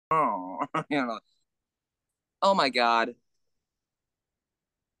You know, oh my God,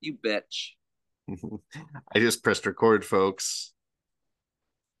 you bitch. I just pressed record, folks.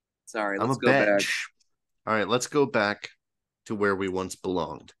 Sorry, I'm a let's go back. bitch. All right, let's go back to where we once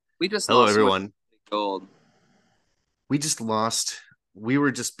belonged. We just Hello, lost so much everyone. gold. We just lost. We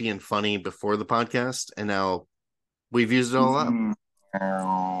were just being funny before the podcast, and now we've used it all up. Mm.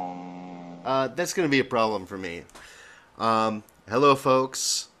 That's going to be a problem for me. Hello,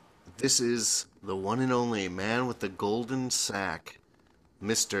 folks. This is the one and only man with the golden sack,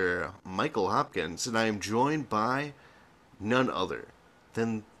 Mr. Michael Hopkins, and I am joined by none other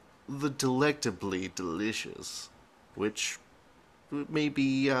than the delectably delicious, which may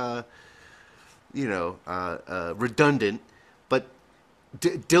be, redundant, but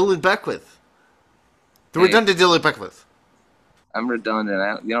Dylan Beckwith. The Hey, redundant Dylan Beckwith. I'm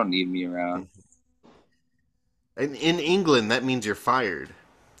redundant. You don't need me around. In England, that means you're fired.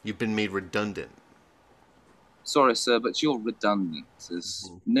 You've been made redundant. Sorry, sir, but you're redundant.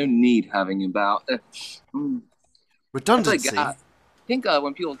 There's no need having you about. Mm. I feel like God. Redundancy? I think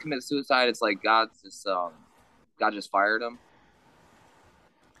when people commit suicide, it's like God just fired them.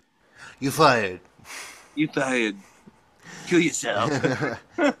 You fired. You fired. Kill yourself.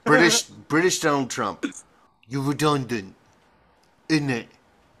 British Donald Trump. You're redundant. Isn't it?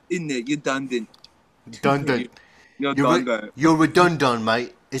 In there, you're redundant. Redundant. You're redundant. You're redundant,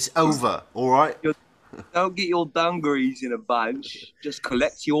 mate. It's over, alright? Don't get your dungarees in a bunch. Just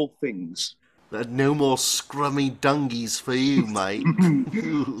collect your things. No more scrummy dungies for you, mate.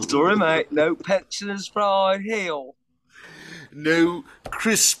 Sorry, mate. No pencils fried hell. No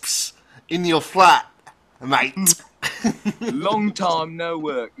crisps in your flat, mate. Long time no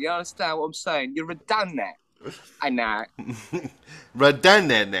work. You understand what I'm saying? You're redundant. I know.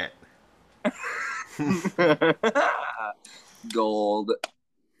 Redundant. Gold.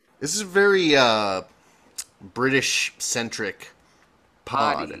 This is a very British centric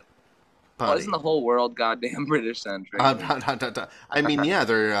pod. Well, isn't the whole world goddamn British centric? I mean, yeah,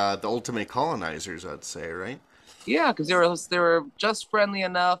 they're the ultimate colonizers, I'd say, right? Yeah, because they were just friendly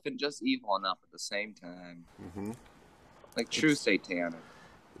enough and just evil enough at the same time. Mm-hmm. Like true satanic.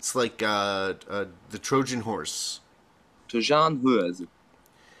 It's like the Trojan horse. Trojan horse.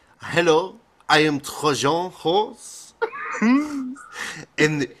 Hello, I am Trojan horse,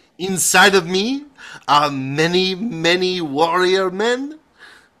 and inside of me are many, many warrior men.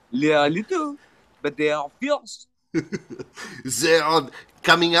 They are little, but they are fierce. They are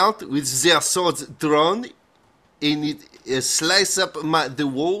coming out with their swords drawn, and it slice up the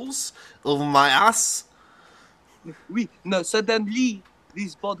walls of my ass. Oui, no, suddenly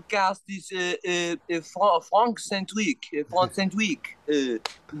this podcast is Frank-centric, France-centric.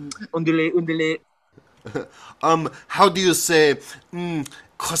 On How do you say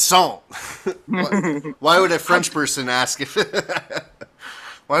croissant? Why would a French person ask if?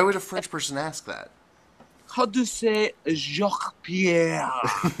 Why would a French person ask that? How to say Jacques Pierre?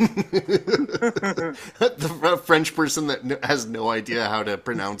 The French person that has no idea how to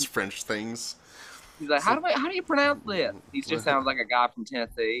pronounce French things. He's like, how do you pronounce this? He just sounds like a guy from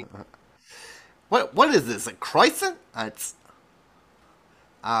Tennessee. What is this? A croissant? It's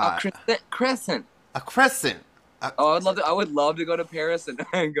A crescent. a crescent. Oh, I would love to go to Paris and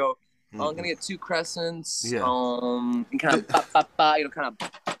go. Oh, I'm gonna get 2 crescents. Yeah. And kind of, kind of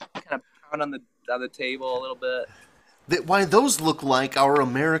pound on the table a little bit. Why those look like our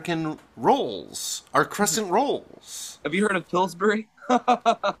American rolls, our crescent rolls. Have you heard of Pillsbury?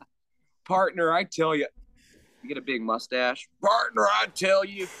 Partner, I tell you. You get a big mustache. Partner, I tell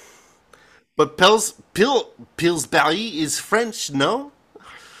you. But Pillsbury is French, no?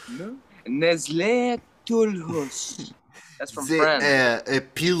 No. Nestlé Toulouse. That's from France.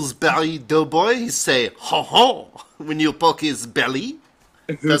 Pillsbury doughboy, he say, ho ho, when you poke his belly.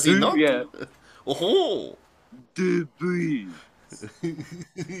 Does he not? Yeah. Oh ho. Dupuis.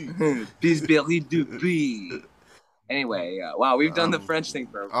 Pillsbury Dupuis. Anyway, wow, we've done the French thing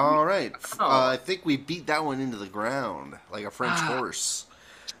for. All right. Oh. I think we beat that one into the ground like a French horse.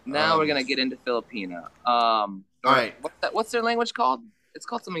 Now we're gonna get into Filipino. All right. What's their language called? It's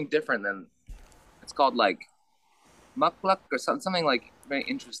called something different than. It's called like, mukluk or something like very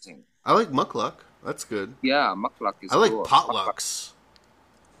interesting. I like mukluk. That's good. Yeah, mukluk is. I like cool. potlucks.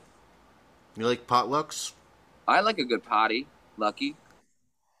 You like potlucks? I like a good potty. Lucky.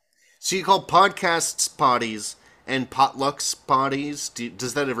 So you call podcasts potties and potlucks potties?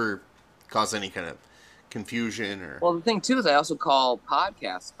 Does that ever cause any kind of confusion or? Well, the thing too is I also call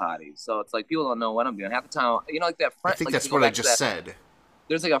podcasts potties, so it's like people don't know what I'm doing half the time. Like that. I think like, that's what I just said.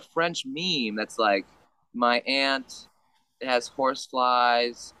 There's like a French meme that's like, my aunt has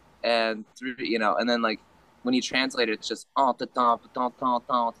horseflies and through and then like when you translate it, it's just Damn,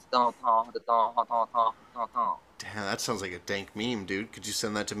 that sounds like a dank meme, dude. Could you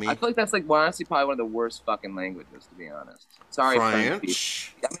send that to I me? feel like that's like honestly probably one of the worst fucking languages, to be honest. Sorry, French people.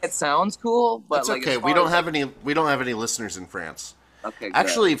 French? I mean, it sounds cool, but That's like okay. as far as like We don't have any listeners in France. okay, good.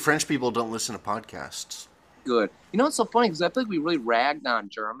 Actually, French people don't listen to podcasts. Good. You know what's so funny? Because I feel like we really ragged on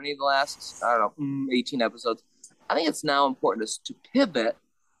Germany the last, I don't know, 18 episodes. I think it's now important to pivot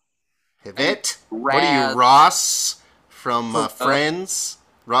and Pivot? What are you, razz. Ross from Friends?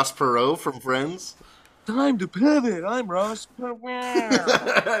 Ross Perot from Friends? Time to pivot. I'm Ross.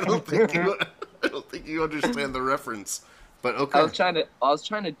 I don't think you. I don't think you understand the reference. But okay. I was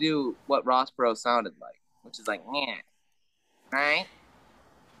trying to do what Ross Perot sounded like, which is like, yeah, right?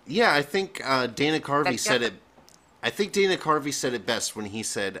 Yeah, I think Dana Carvey said it. I think Dana Carvey said it best when he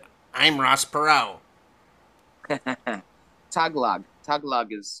said, "I'm Ross Perot." Tagalog.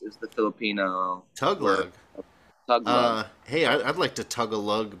 Tagalog is the Filipino Tuglug. word. Tagalog. Hey, I'd like to tug a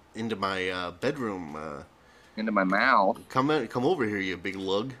lug into my bedroom. Into my mouth. Come over here, you big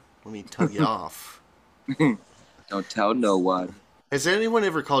lug. Let me tug you off. Don't tell no one. Has anyone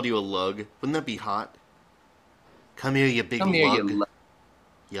ever called you a lug? Wouldn't that be hot? Come here, you big Come lug. here, you lug.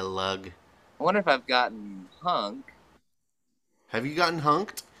 You lug. I wonder if I've gotten hunk. Have you gotten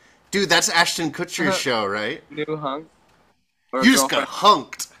hunked? Dude, that's Ashton Kutcher's show, right? New hunk. Or You just got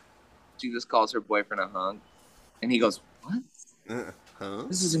hunked. She just calls her boyfriend a hunk. And he goes, what? Huh?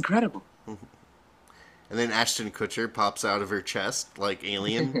 This is incredible. And then Ashton Kutcher pops out of her chest like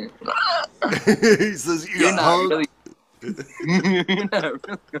Alien. He says, "You're not hunked." really. You're not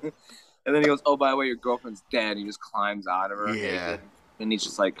really. And then he goes, oh, by the way, your girlfriend's dead. He just climbs out of her. Yeah. Naked. And he's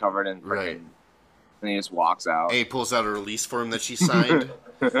just like covered in freaking. Right. And he just walks out. And he pulls out a release form that she signed.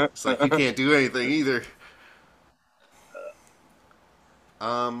 It's like, you can't do anything either.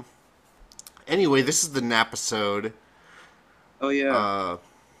 Anyway, this is the Napisode. Oh, yeah.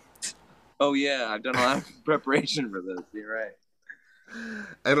 Oh, yeah. I've done a lot of preparation for this. You're right.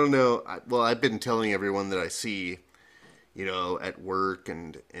 I don't know. Well, I've been telling everyone that I see, at work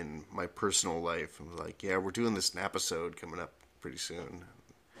and in my personal life. I'm like, yeah, we're doing this Napisode coming up pretty soon.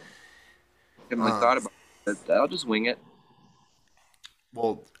 I haven't really thought about it. I'll just wing it.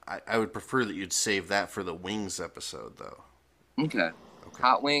 Well, I would prefer that you'd save that for the Wings episode, though. Okay.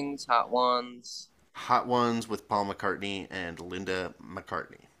 Hot wings, hot ones. Hot ones with Paul McCartney and Linda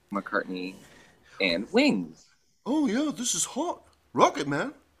McCartney. McCartney and wings. Oh, yeah, this is hot. Rocket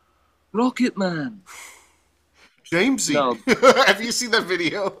Man. Rocket Man. Jamesy. No. Have you seen that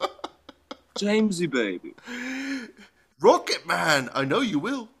video? Jamesy, baby. Rocket Man. I know you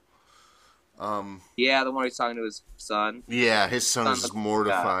will. Yeah, the one he's talking to his son. Yeah, his son is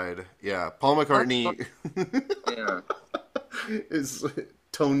mortified. Yeah, Paul McCartney Yeah. is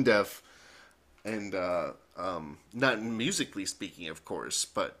tone deaf and not musically speaking, of course,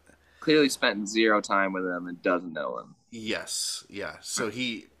 but clearly spent zero time with him and doesn't know him. yes, yeah. So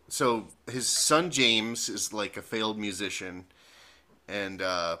his son James is like a failed musician, and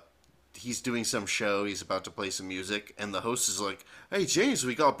he's doing some show. He's about to play some music, and the host is like, "Hey, James,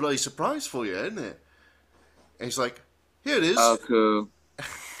 we got a bloody surprise for you, isn't it?" And he's like, "Here it is." Oh, cool.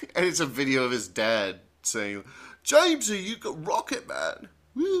 And it's a video of his dad saying, "Jamesy, you got Rocket Man.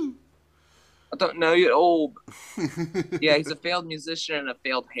 Woo." I don't know you old. Yeah, he's a failed musician and a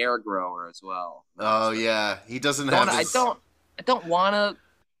failed hair grower as well. Oh yeah, he doesn't have. I don't want to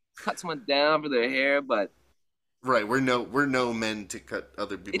cut someone down for their hair, but right, we're no men to cut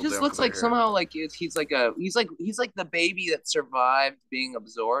other people. It just down looks for like their somehow like he's like the baby that survived being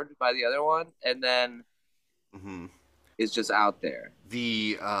absorbed by the other one, and then is just out there.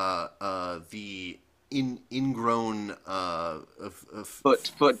 The ingrown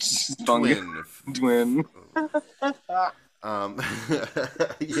foot twin.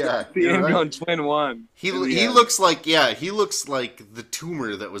 Yeah, the ingrown twin one. He looks like the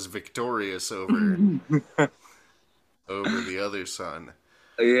tumor that was victorious over the other son.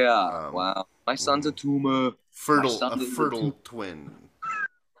 Yeah, wow. My son's a tumor. Fertile twin.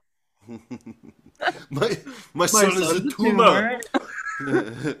 my son is a tumor.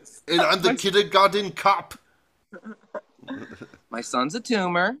 And I'm the kindergarten cop. My son's a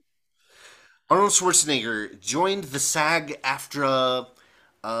tumor. Arnold Schwarzenegger joined the SAG-AFTRA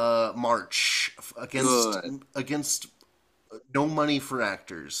march against no money for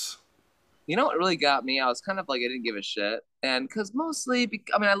actors. You know what really got me? I was kind of like, I didn't give a shit. And because mostly,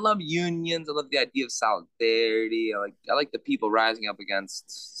 I love unions. I love the idea of solidarity. I like the people rising up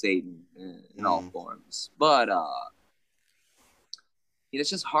against Satan in all forms. But it's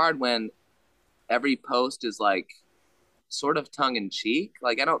just hard when every post is like sort of tongue in cheek.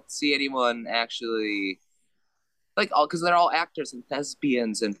 Like I don't see anyone actually like all because they're all actors and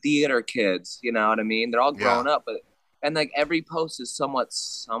thespians and theater kids. You know what I mean? They're all Yeah. grown up, but and like every post is somewhat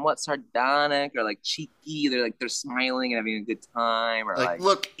sardonic or like cheeky. They're smiling and having a good time or Like, like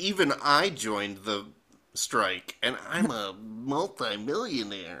look, even I joined the strike, and I'm a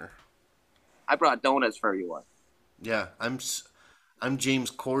multi-millionaire. I brought donuts for everyone. Yeah, I'm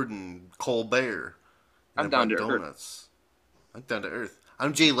James Corden Colbert, and I I'm down brought to earth. donuts. I'm down to earth.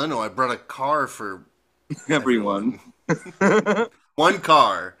 I'm Jay Leno. I brought a car for Everyone. everyone. One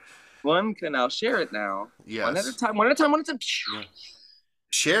car. One can now share it now. One at a Yes. time. One at a time. One at a time. Yeah.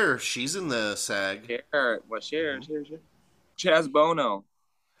 Cher, she's in the SAG. Share it. What share? Hmm. Share. Chaz Bono.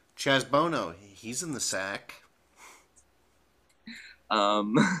 Chaz Bono, he's in the SAG.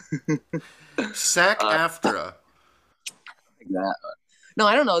 Um, SAG uh, AFTRA. like that. No,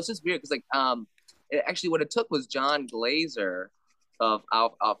 I don't know. It's just weird because actually what it took was John Glazer of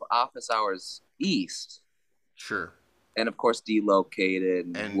Office Hours East, Sure. and of course Delocated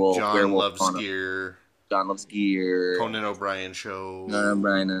and And Wolf John Werewolf Loves on Gear. John Loves Gear. Conan O'Brien Show.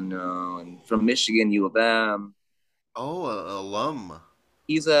 Brian and from Michigan U of M. Oh, alum.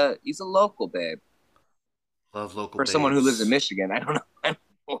 He's a local babe Love local for someone who lives in babes. Michigan. I don't know. I don't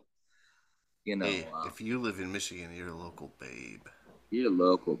know. You know, Hey, if you live in Michigan, you're a local babe. you're a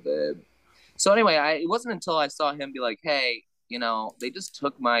local babe. So anyway, it wasn't until I saw him be like, "Hey, they just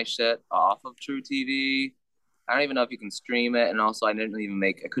took my shit off of True TV. I don't even know if you can stream it, and also I couldn't even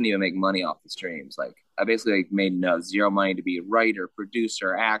make money off the streams. Like, I basically like, made no zero money to be a writer,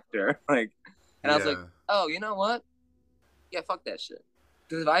 producer, actor. Like, and I was like, Yeah. oh, you know what? Yeah, fuck that shit.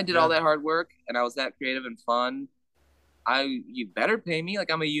 Because if I did all Yeah. that hard work and I was that creative and fun, you better pay me. Like,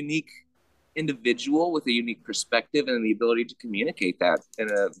 I'm a unique individual with a unique perspective and the ability to communicate that in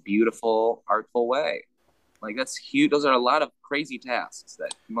a beautiful, artful way. Like that's huge. Those are a lot of crazy tasks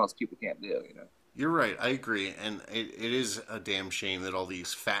that most people can't do. You're right. I agree. And it is a damn shame that all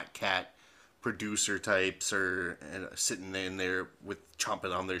these fat cat producer types are sitting in there with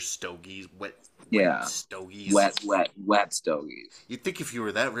chomping on their stogies, wet Yeah. stogies. Wet stogies. You'd think if you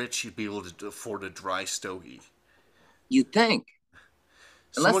were that rich, you'd be able to afford a dry stogie. You'd think.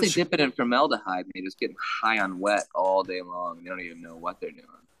 Unless Someone they should, dip it in formaldehyde and they just get high on wet all day long and they don't even know what they're doing.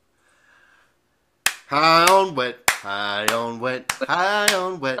 high on wet, high on wet, high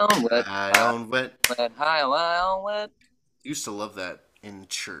on wet, On wet, high on wet. high on wet. Used to love that in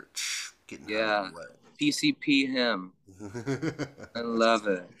church, getting high Yeah. on wet. PCP him. I love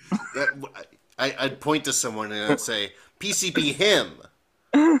it. I'd point to someone and I'd say, PCP him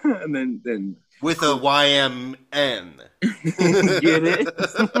And then with a YMN. get it?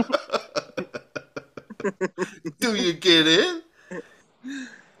 Do you get it?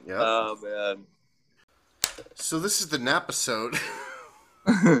 Yeah. Oh man. So this is the Napisode.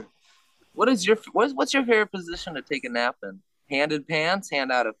 What's your favorite position to take a nap in? Handed pants,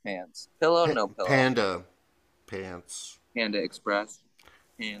 hand out of pants. Pillow, no pillow. Panda pants. Panda Express.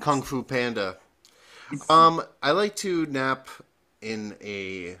 Pants. Kung Fu Panda. I like to nap in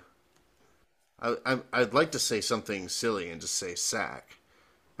a. I'd like to say something silly and just say sack,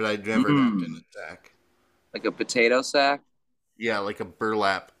 but I'd never napped in a sack. Like a potato sack? Yeah, like a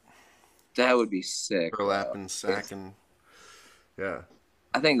burlap, That would be sick. burlap and sack, and yeah.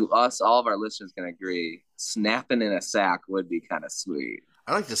 I think all of our listeners can agree. Snapping in a sack would be kind of sweet.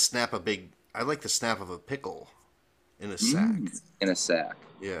 I like to snap I like the snap of a pickle in a sack. In a sack.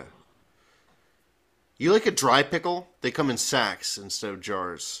 Yeah. You like a dry pickle? They come in sacks instead of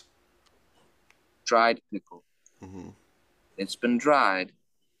jars. Dried pickle. Mm-hmm. It's been dried.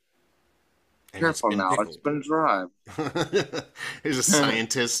 And Careful now, pickled. it's been dried. There's a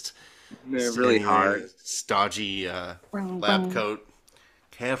scientist. They're really standing there in hard. a stodgy lab coat.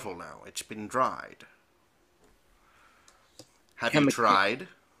 Careful now, it's been dried. Have you tried?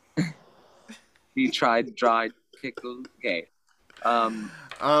 You tried dried pickle? Okay.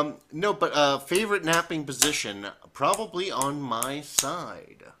 No, but favorite napping position, probably on my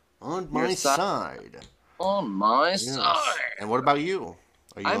side. On Your my side? side. On my Yes. side. And what about you?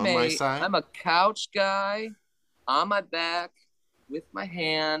 Are you on my side? I'm a couch guy on my back with my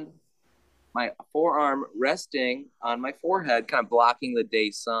hand, my forearm resting on my forehead, kind of blocking the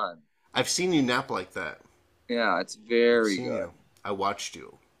day sun. I've seen you nap like that. Yeah, it's I've very seen good. you. I watched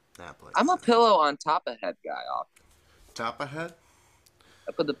you nap like I'm a that. pillow on top of head guy often. Top of head?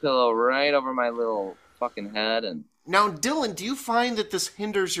 I put the pillow right over my little fucking head and Now, Dylan, do you find that this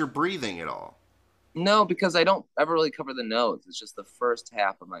hinders your breathing at all? no, because I don't ever really cover the nose. It's just the first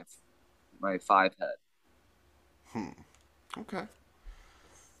half of my five head. Okay.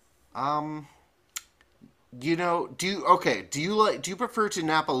 Um, Do you prefer to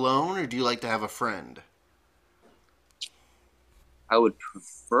nap alone or do you like to have a friend? I would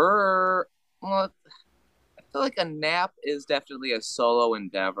prefer. Well, I feel like a nap is definitely a solo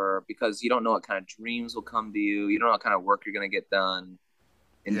endeavor because you don't know what kind of dreams will come to you. You don't know what kind of work you're gonna get done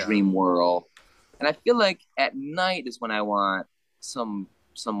in Yeah. dream world. And I feel like at night is when I want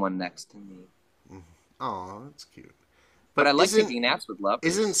someone next to me. Oh, that's cute. But I But like isn't taking naps with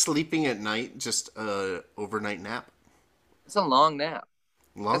isn't lovers. sleeping at night just a overnight nap? It's a long nap.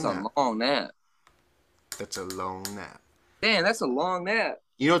 That's Long a nap. long nap. That's a long nap. Damn, that's a long nap.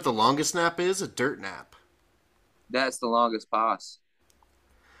 You know what the longest nap is? A dirt nap. That's the longest pause.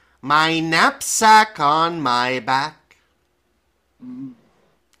 My knapsack on my back. Mm.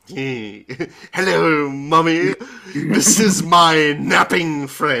 Hello, mommy. This is my napping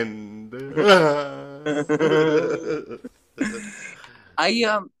friend.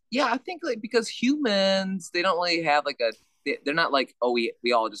 Yeah, I think like because humans they don't really have like they're not like, oh,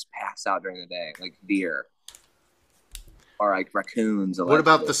 we all just pass out during the day like deer or like raccoons What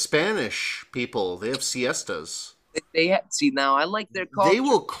about allegedly. the Spanish people? They have siestas. See now I like their They culture.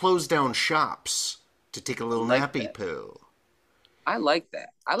 will close down shops to take a I little like nappy that. poo. I like that.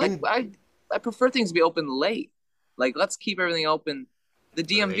 And I prefer things to be open late. Like let's keep everything open. The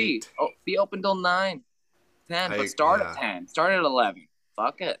DMV, late. oh, be open till 9, 10, but start at Yeah. 10. Start at 11.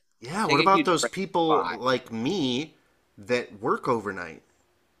 Fuck it. Yeah, what Take a about huge those break. people Bye. like me that work overnight?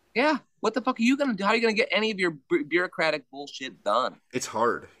 Yeah. What the fuck are you gonna do? How are you gonna get any of your bureaucratic bullshit done? It's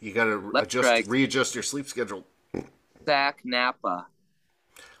hard. You gotta Let's drag readjust your sleep schedule. Zach Napa.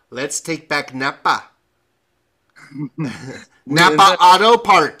 Let's take back Napa. Napa Auto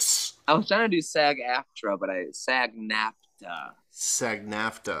Parts. I was trying to do SAG AFTRA, but I SAG NAFTA. Sag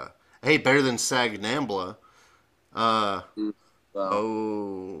NAFTA. Hey, better than Sag NAMBLA. Uh, So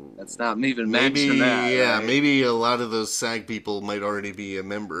oh. let's not even Maybe, mention that, yeah, right? maybe a lot of those SAG people might already be a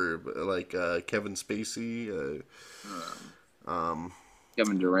member, like Kevin Spacey. Um, Um,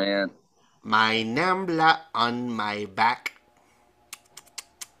 Kevin Durant. my NAMBLA on my back.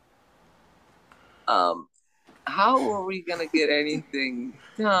 Um, how are we gonna get anything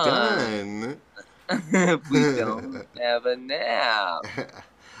done Done. if we don't have a nap?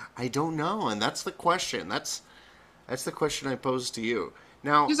 I don't know, and that's the question. That's the question I posed to you.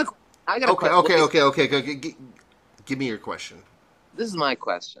 Now, Here's a, I got a okay, question. okay, okay, okay, okay. Give me your question. This is my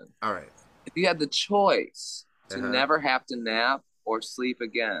question. All right. If you had the choice to Uh-huh. never have to nap or sleep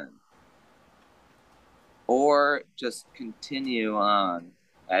again, or just continue on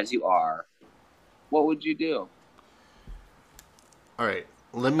as you are, what would you do? All right.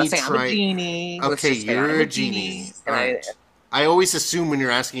 Let me Let's say I'm a try. genie. Let's Okay, just say you're I'm a a genie. genie. All And right. I always assume when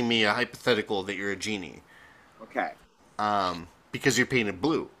you're asking me a hypothetical that you're a genie, okay, because you're painted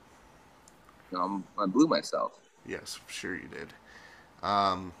blue. I blew myself. Yes, I'm sure you did.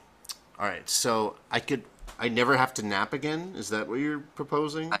 All right. So I never have to nap again. Is that what you're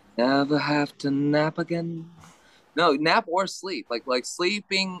proposing? I never have to nap again. No, nap or sleep. Like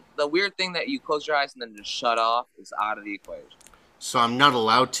sleeping, the weird thing that you close your eyes and then just shut off is out of the equation. So I'm not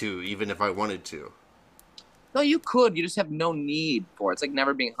allowed to, even if I wanted to. No, you could. You just have no need for it. It's like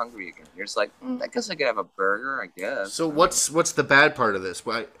never being hungry again. You're just like, I guess I could have a burger. I guess. So what's the bad part of this?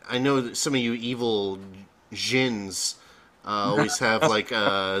 Well, I know that some of you evil Jins always have like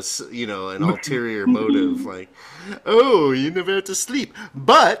an ulterior motive, like, oh, you never have to sleep,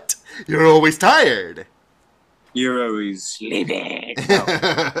 but you're always tired. You're always sleeping. No,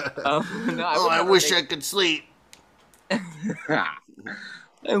 no, I Oh, would I never wish make. I could sleep.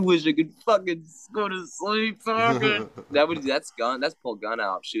 I wish I could fucking go to sleep. Fucking. That's gun. That's pull gun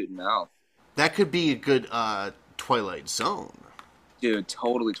out, shooting mouth. That could be a good Twilight Zone. Dude,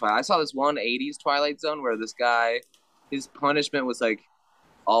 totally Twilight. I saw this one '80s Twilight Zone where this guy, his punishment was like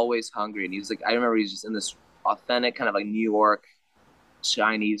always hungry, and he was like, I remember he was just in this authentic kind of like New York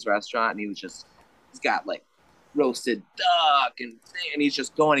Chinese restaurant, and he's got like roasted duck and he's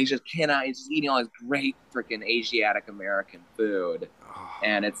just going, he's just cannot, he's just eating all this great freaking Asiatic American food,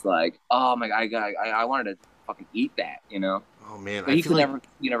 and it's like, oh my god, I wanted to fucking eat that, Oh man, but he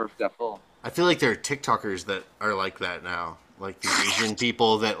never got full. I feel like there are TikTokers that are like that now, like these Asian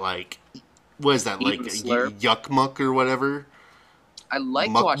people that like, what is that, Eat like and slurp. yuck muck or whatever? I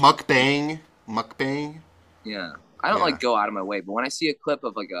like to watch. Mukbang. Yeah. I don't Yeah, like go out of my way, but when I see a clip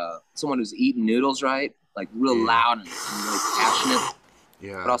of like someone who's eating noodles right, like real yeah, loud and really passionate,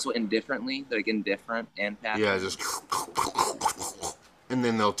 but yeah, also indifferently, they're like indifferent and yeah. passionate. Just and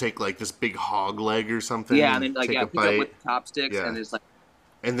then they'll take like this big hog leg or something Yeah, and and then like take yeah, a pick up with bite. chopsticks Yeah, and there's like,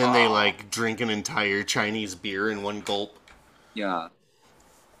 and then they oh like drink an entire Chinese beer in one gulp. yeah,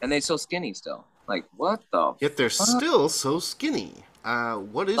 and they're so skinny still. Like, what the Yet they're fuck? still so skinny.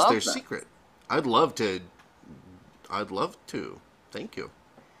 What is their Love them. secret? I'd love to. I'd love to. Thank you.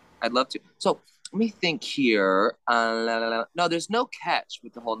 I'd love to. So let me think here. La, la, la. No, there's no catch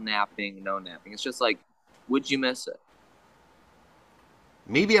with the whole napping, no napping. It's just like, would you miss it?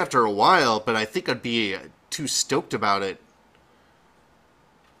 Maybe after a while, but I think I'd be too stoked about it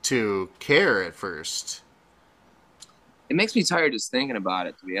to care at first. It makes me tired just thinking about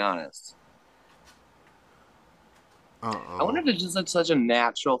it, to be honest. I Uh-oh. wonder if it's just like such a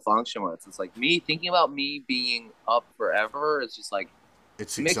natural function where it's just like me thinking about me being up forever. It's just like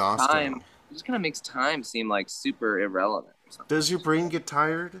It's it makes time. exhausting. It just kind of makes time seem like super irrelevant or Does your brain get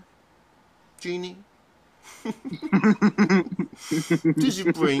tired, Jeannie? Does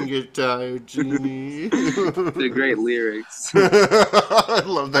your brain get tired, Jeannie? They're great lyrics. I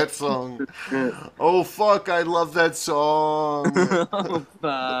love that song. Oh, fuck, I love that song. Oh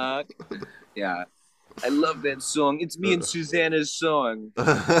fuck. Yeah. I love that song. It's me and Susanna's song.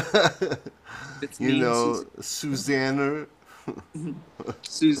 It's You me and know, Susanna.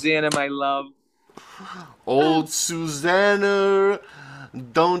 Susanna, my love. Old Susanna,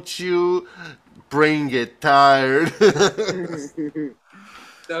 don't you brain get tired?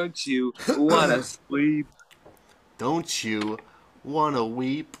 Don't you wanna sleep? Don't you wanna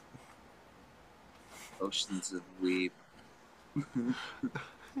weep? Oceans of weep.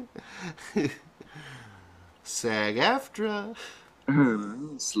 SAG-AFTRA.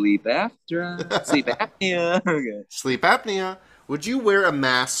 Sleep after. Sleep apnea. Okay. Sleep apnea. Would you wear a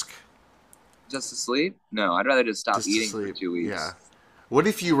mask Just to sleep? No, I'd rather just stop just to eating for sleep? 2 weeks. Yeah. What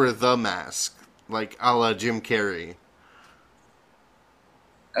if you were the mask? Like a la Jim Carrey.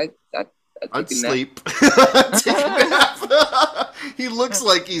 I, I, I'd I'd take a nap. sleep. Take a nap. He looks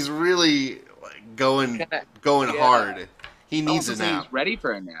like he's really like, going Yeah. hard. He I needs also a say nap. he's ready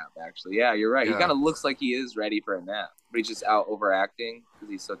for a nap, actually. Yeah, you're right. He Yeah. kind of looks like he is ready for a nap, but he's just out overacting because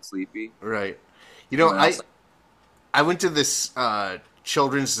he's so sleepy. Right. You know, Someone else, I went to this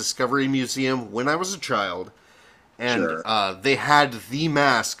Children's Discovery Museum when I was a child, and sure. they had the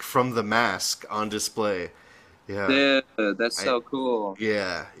mask from The Mask on display. Yeah. Dude, that's I, so cool.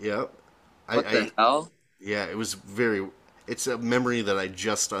 yeah. Yep. What the hell? Yeah, it was very. It's a memory that I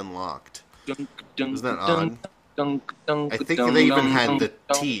just unlocked. Dunk, dunk, Isn't that dunk, odd? dunk, I dunk, think dunk, they even dunk, had dunk, the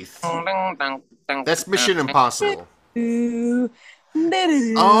dunk, teeth. dunk, dunk, dunk, That's Mission dunk. Impossible. Do, do,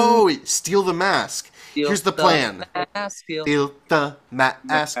 do. Oh, steal the mask. Steal Here's the the plan. mask, steal Steal the the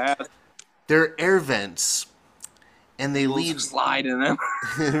mask. mask. They're air vents, and they Rules lead. slide in them.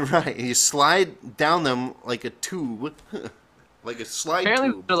 Right, you slide down them like a tube, like a slide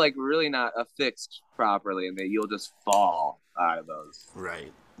Apparently, tube. they're like really not affixed properly, and that you'll just fall out of those.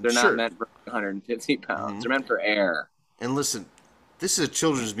 Right. They're not Sure. meant for 150 pounds. Mhm. They're meant for air. And listen, this is a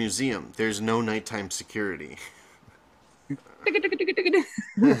children's museum. There's no nighttime security.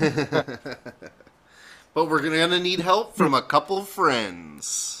 But we're gonna need help from a couple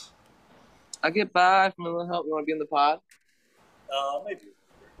friends. I get by from a little help. You want to be in the pod? Maybe.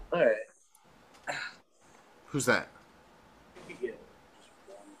 All right. Who's that? You could get just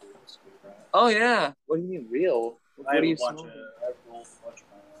one dude to speak, right? Oh yeah. What do you mean real? What I have are you a bunch of, smoking? I have a whole bunch of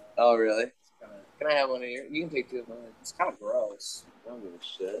Oh really? It's kind of, Can I have one of your? You can take two of mine. it's kind of gross. I don't give a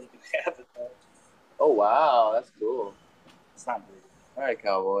shit. You can have it though. Oh wow, that's cool. It's not big. All right,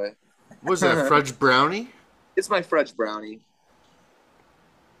 cowboy. What was that, Fudge Brownie? It's my Fudge Brownie.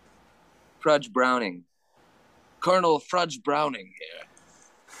 Fudge Browning. Colonel Fudge Browning here.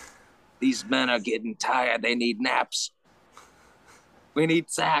 These men are getting tired. They need naps. We need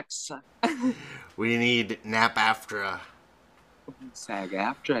sacks. We need nap after. SAG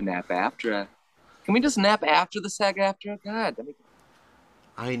after, nap after. Can we just nap after the SAG after? God, that makes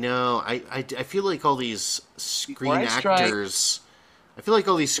I know. I feel like all these screen Before I strike- actors. I feel like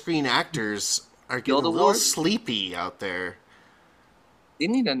all these screen actors are getting Guild a little Awards? sleepy out there. they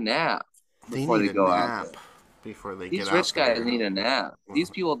need a nap They before need they a go nap out there. before they These get rich out there. guys need a nap. These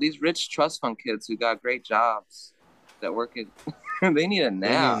people, these rich trust fund kids who got great jobs that work at, they need a They need a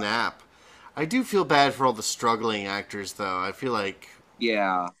nap. nap. I do feel bad for all the struggling actors, though. I feel like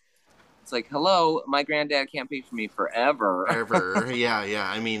Yeah. It's like, hello, my granddad can't pay for me forever. ever. Yeah.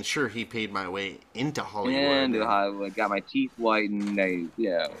 I mean, sure, he paid my way into Hollywood. And I got my teeth whitened.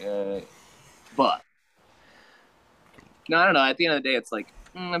 But no, I don't know. At the end of the day, it's like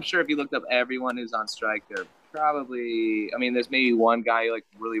I'm sure if you looked up everyone who's on strike, they're probably. I mean, there's maybe one guy who like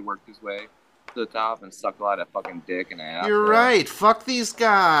really worked his way to the top and sucked a lot of fucking dick and ass. You're right. Fuck these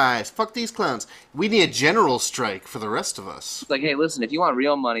guys. Fuck these clowns. We need a general strike for the rest of us. It's like, hey, listen, if you want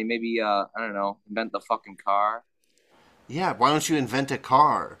real money, maybe I don't know, invent the fucking car. Yeah, why don't you invent a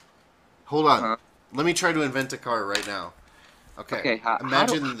car? Hold on. Uh-huh. Let me try to invent a car right now. Okay. Okay, how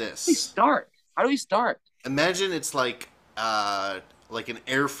Imagine do we this. start? How do we start? Imagine it's like an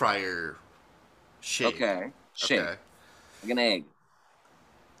air fryer shape. Okay, shape Okay. like an egg.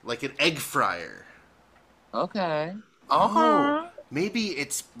 Like an egg fryer. Okay. Oh, Okay. maybe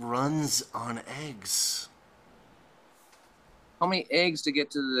it runs on eggs. How many eggs to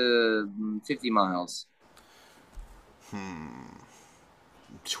get to the 50 miles?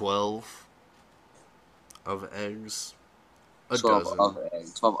 12 of eggs. A 12 dozen. of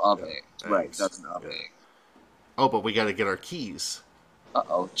eggs. 12 of Yeah, eggs. Right, eggs. dozen of Yeah. eggs. Oh, but we got to get our keys.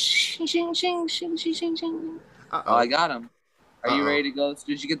 Uh-oh. Shing, shing, shing, shing, shing, shing, shing. Oh, Uh-oh. I got them. Are you Uh-oh. ready to go?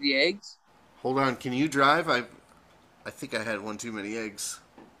 Did you get the eggs? Hold on. Can you drive? I think I had one too many eggs.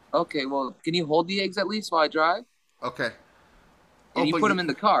 Okay, well, can you hold the eggs at least while I drive? Okay. And Oh, you but put them in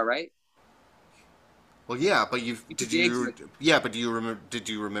the car, right? well, yeah, but You put the eggs in the... yeah, but do you remember? Did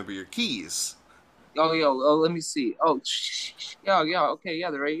you remember your keys? Oh, let me see. Oh, yeah, okay,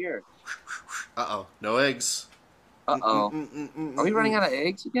 yeah, they're right here. Uh-oh. No eggs. Uh-oh. Are we running out of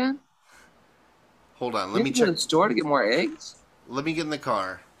eggs again? Hold on. You Let have me to go to check. the store to get more eggs? Let me get in the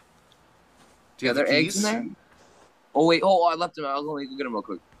car. Do you Yeah, have the there are eggs in keys? there? Oh, wait. Oh, I left them. I'll go get them real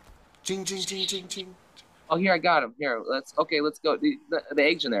quick. Ching, ching, ching, ching, ching. Oh, here, I got them. Here, let's go. The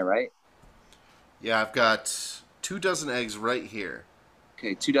eggs in there, right? Yeah, I've got 2 dozen eggs right here.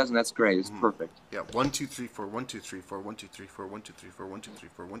 Okay, 2 dozen. That's great. It's perfect. Yeah, 1, 2, 3, 4, 1, 2, 3, 4, 1, 2, 3, 4, 1, 2, 3, 4, 1, 2, 3,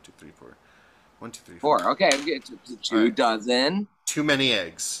 4, 1, 2, 3, 4, 1, 2, 3, 4. 4. Okay, I'm getting to 2 All right. dozen. Too many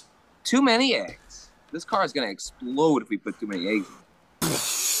eggs. Too many eggs. This car is going to explode if we put too many eggs in.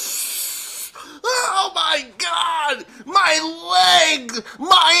 Oh my god! My leg!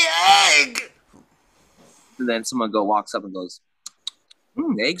 My egg! And then someone walks up and goes,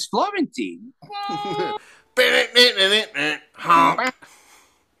 eggs Florentine. Honk.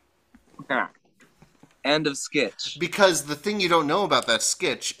 End of sketch. Because the thing you don't know about that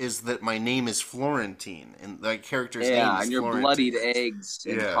sketch is that my name is Florentine, and the character's name Yeah, is and your Florentine. bloodied eggs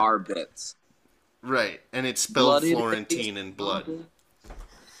and Yeah. car bits. Right, and it's spelled Bloodied Florentine eggs. in blood.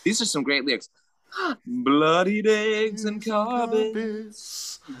 These are some great lyrics. Bloodied eggs and car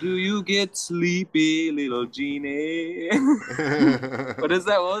bits. Do you get sleepy, little genie? What is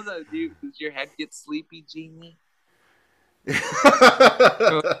that? What was that? Does your head get sleepy, genie? What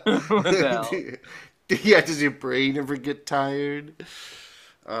the hell? Yeah, does your brain ever get tired?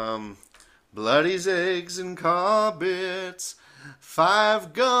 Bloody's eggs and car bits.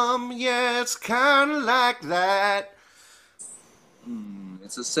 5 gum, yeah, it's kind of like that.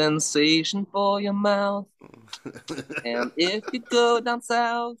 It's a sensation for your mouth. And if you go down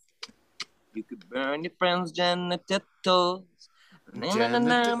south, you could burn your friend's genitals.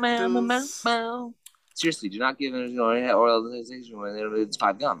 Seriously, do not give it oralization when it's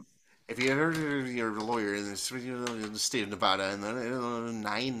 5 gum. If you heard your lawyer in the state of Nevada and then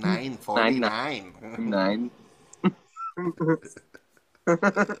 9949. 9.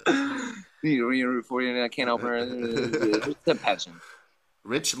 You're reporting a can opener. The passion.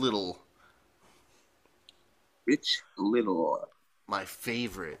 Rich Little, Rich Little. my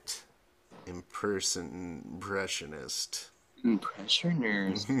favorite impressionist.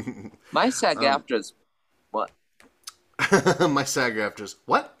 Impressioners. My SAG-AFTRA's what? My SAG-AFTRA's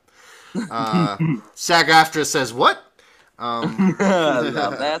what? SAG-AFTRA says what?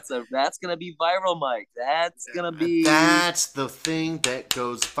 That's gonna be viral, Mike. That's gonna be. That's the thing that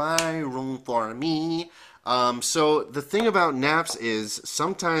goes viral for me. So the thing about naps is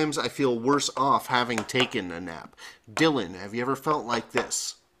sometimes I feel worse off having taken a nap. Dylan, have you ever felt like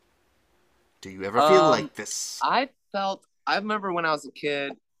this? Do you ever feel like this? I remember when I was a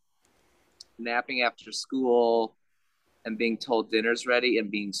kid, napping after school and being told dinner's ready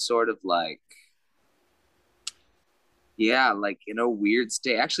and being sort of like, yeah, like in a weird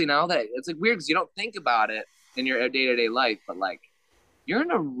state. Actually, now that it's like weird because you don't think about it in your day-to-day life, but like you're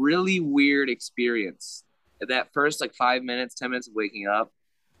in a really weird experience. That first like 5 minutes, 10 minutes of waking up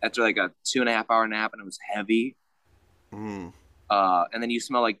after like a 2.5 hour nap and it was heavy. And then you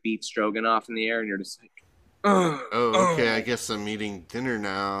smell like beef stroganoff in the air and you're just like, oh, okay, I guess I'm eating dinner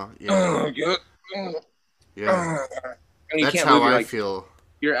now. Yeah. Yeah. And you That's can't how move your, I like, feel.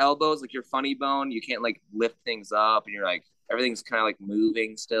 your elbows, like your funny bone, you can't like lift things up and you're like, everything's kind of like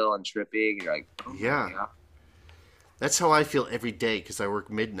moving still and tripping. And you're like, Yeah. That's how I feel every day because I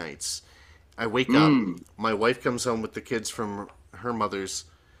work midnights. I wake up, my wife comes home with the kids from her mother's,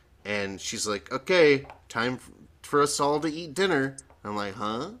 and she's like, okay, time for us all to eat dinner. I'm like,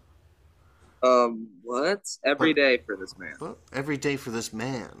 huh? What? Every day for this man. Well, every day for this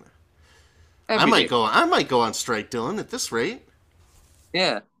man. Every I might day. go on strike, Dylan, at this rate.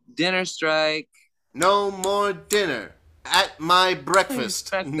 Yeah. Dinner strike. No more dinner at my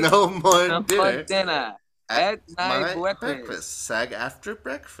breakfast. Breakfast. No more No dinner dinner at my my breakfast. breakfast. Sag after Like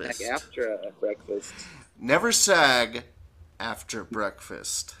breakfast. after breakfast. Never sag after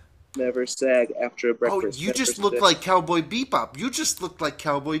breakfast. Never sag after Oh, breakfast. you Never just looked sag. like Cowboy Bebop. You just looked like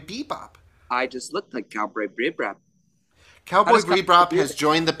Cowboy Bebop. I just looked like Cowboy Bebop. Cowboy does Cowboy Bebop has Bebop-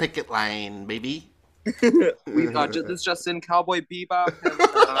 joined the picket line, baby. This just in Cowboy Bebop.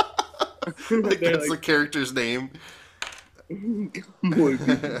 Like They're that's the character's name. Cowboy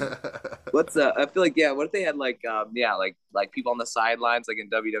Bebop. What's I feel like what if they had like people on the sidelines like in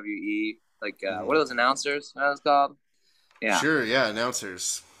WWE what are those announcers? What are those called? Yeah, Sure, yeah,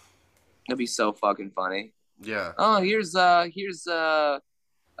 announcers. that'd be so fucking funny. Yeah. Oh, here's Ben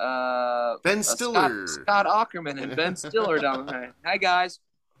Stiller. Scott Ackerman and Ben Stiller down there. Hi guys.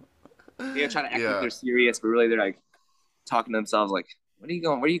 They're trying to act like they're serious, but really they're like talking to themselves like, "What are you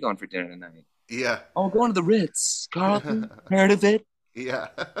going? Where are you going for dinner tonight?" Yeah. Oh, we're going to the Ritz, Carlton. Heard of it? Yeah.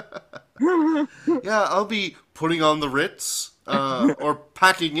 Yeah, I'll be putting on the Ritz, or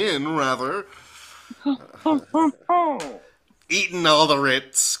packing in, rather. Eating all the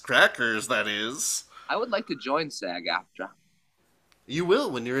Ritz crackers, that is. I would like to join SAG-AFTRA. You will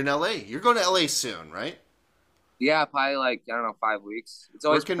when you're in LA. You're going to LA soon, right? Yeah, probably like, I don't know, 5 weeks. It's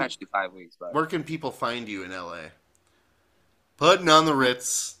always potentially 5 weeks. But where can people find you in LA? Putting on the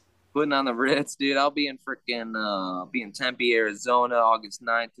Ritz. Putting on the Ritz, dude. I'll be in freaking, be in Tempe, Arizona, August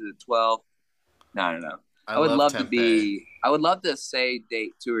 9th to the 12th. No. I would love to say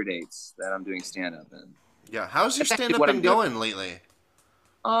tour dates that I'm doing stand-up in. Yeah, how's your stand-up been going lately?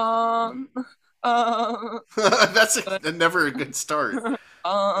 That's never a good start.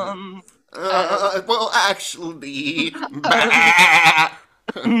 Well, actually,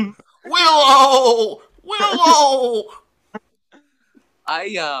 Willow.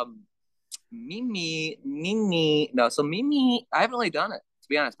 Mimi. No, so Mimi, I haven't really done it to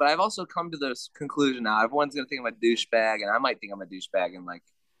be honest, but I've also come to this conclusion now. Everyone's gonna think I'm a douchebag, and I might think I'm a douchebag in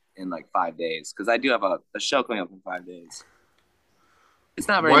 5 days because I do have a show coming up in 5 days. It's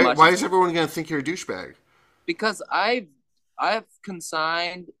not very much. Why is everyone gonna think you're a douchebag? Because I've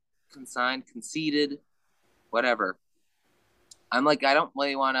conceded, whatever. I'm like, I don't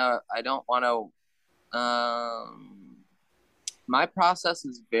want to. My process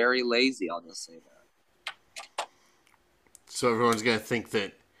is very lazy. I'll just say that. So everyone's gonna think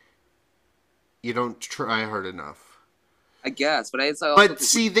that you don't try hard enough. I guess, but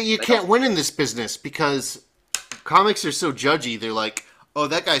see that you can't win in this business because comics are so judgy. They're like, "Oh,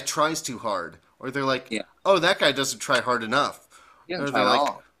 that guy tries too hard," or they're like, "Oh, that guy doesn't try hard enough." He doesn't try at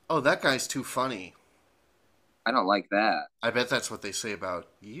all. "Oh, that guy's too funny." I don't like that. I bet that's what they say about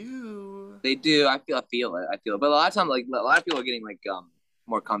you. They do. I feel it. But a lot of times, a lot of people are getting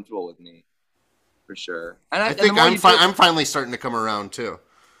more comfortable with me, for sure. And I think I'm finally starting to come around too.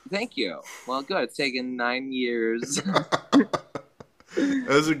 Thank you. Well, good. It's taken 9 years.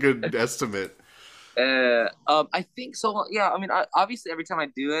 That's a good estimate. I think so. Yeah. I mean, obviously, every time I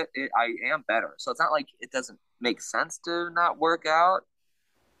do it, I am better. So it's not like it doesn't make sense to not work out.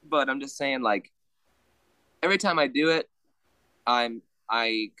 But I'm just saying, every time I do it,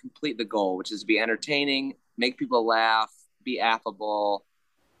 I complete the goal, which is to be entertaining, make people laugh, be affable,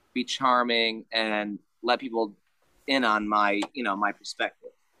 be charming, and let people in on my perspective.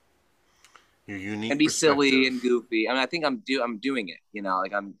 Your unique and be silly and goofy. I mean, I think I'm doing it.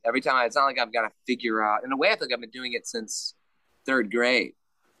 Every time. It's not like I've got to figure out. In a way, I think I've been doing it since 3rd grade.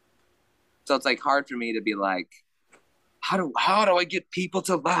 So it's hard for me to be like, how do I get people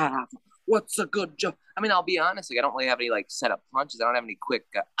to laugh? What's a good joke? I mean, I'll be honest. I don't really have any set up punches. I don't have any quick.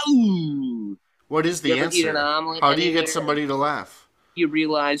 Ooh. What is the answer? How do you get somebody to laugh? You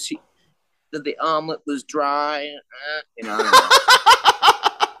realize that the omelet was dry. Good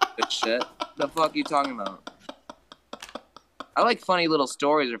shit. The fuck are you talking about? I like funny little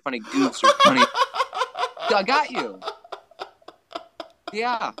stories or funny goofs or funny. I got you.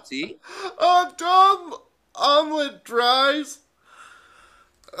 Yeah. See. Oh, dumb omelet dries.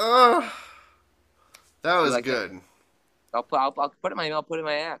 That was good. That? I'll put it in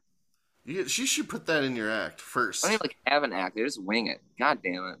my act. She should put that in your act first. I don't even have an act. They just wing it. God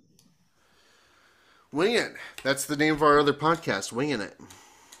damn it. Wing It. That's the name of our other podcast, Winging It.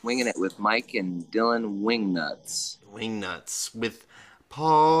 Winging It with Mike and Dylan Wingnuts. Wingnuts with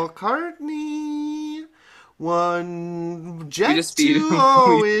Paul Cartney. One jet to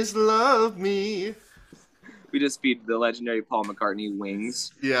always love me. We just feed the legendary Paul McCartney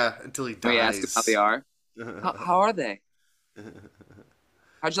wings. Yeah, until he dies. We ask him how they are. How are they?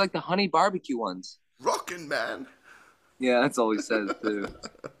 How'd you like the honey barbecue ones? Rockin', man. Yeah, that's all he says, too.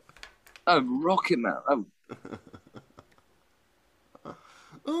 Oh, Rocket Man. Oh,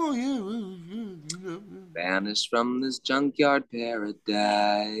 Oh yeah. vanished from this junkyard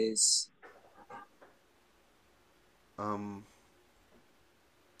paradise.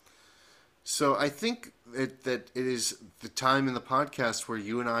 So I think that it is the time in the podcast where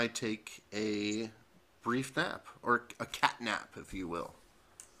you and I take a brief nap, or a cat nap, if you will.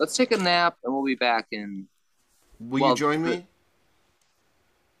 Let's take a nap, and we'll be back in. Will you join me?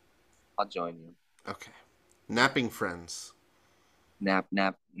 I'll join you. Okay. Napping friends. Nap,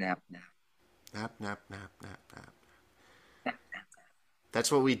 nap, nap, nap. Nap, nap, nap, nap, nap. That's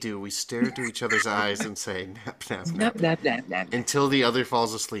what we do. We stare into each other's eyes and say, nap, nap, nap. Nap, nap, nap, nap. Until the other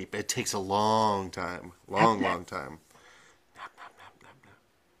falls asleep. It takes a long time. Long time. Nap, nap, nap, nap, nap.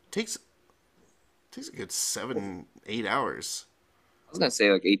 Takes a good 7-8 hours. I was going to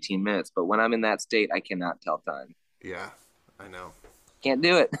say like 18 minutes, but when I'm in that state, I cannot tell time. Yeah, I know. Can't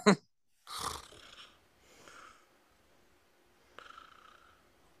do it.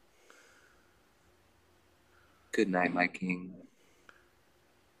 Good night, my king.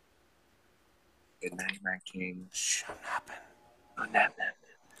 Good night, my king. Shh, I'm napping. Oh, nap, nap.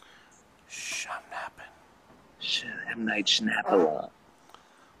 Shh, I'm napping. Shh, M. Night Shyamalan.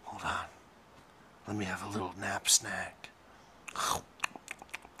 Hold on. Let me have a little nap snack.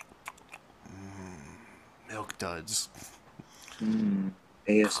 Milk duds.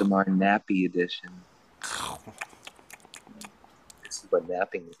 ASMR nappy edition. This is what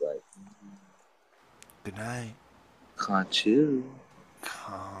napping is like. Good night. Conchu.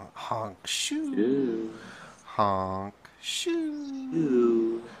 Honk shoo. Ooh. Honk shoo.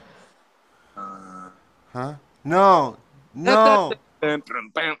 Ooh. Huh? No. No.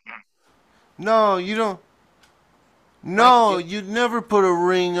 No, you don't. No, you'd never put a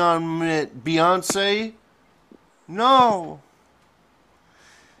ring on it, Beyonce. No.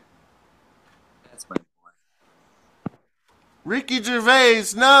 That's my boy. Ricky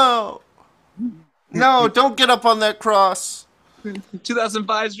Gervais, no. No, don't get up on that cross.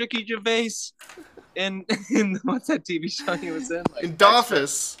 2005's Ricky Gervais in what's that TV show he was in? Like, In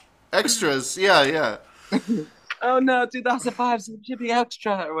Doffice. Extras. Yeah. Oh no, 2005's Jimmy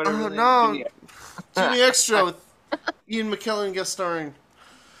Extra or whatever. Oh the no. name is. Jimmy Extra with Ian McKellen guest starring.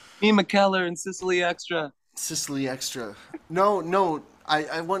 Me McKellar and Sicily Extra. Sicily Extra. No.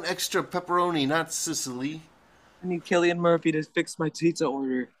 I want extra pepperoni, not Sicily. I need Cillian Murphy to fix my pizza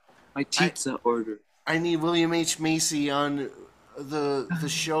order. I need William H. Macy on the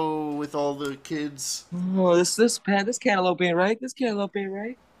show with all the kids. Oh, this cantaloupe ain't right. This cantaloupe ain't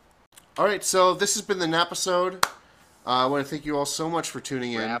right. All right, so this has been the Napisode. I want to thank you all so much for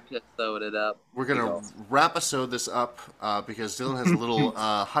tuning in. Rapisode it up. We're gonna Rapisode this up because Dylan has a little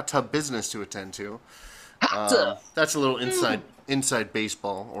hot tub business to attend to. That's a little inside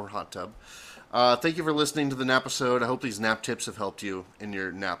baseball or hot tub. Thank you for listening to the Napisode. I hope these nap tips have helped you in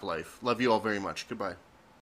your nap life. Love you all very much. Goodbye.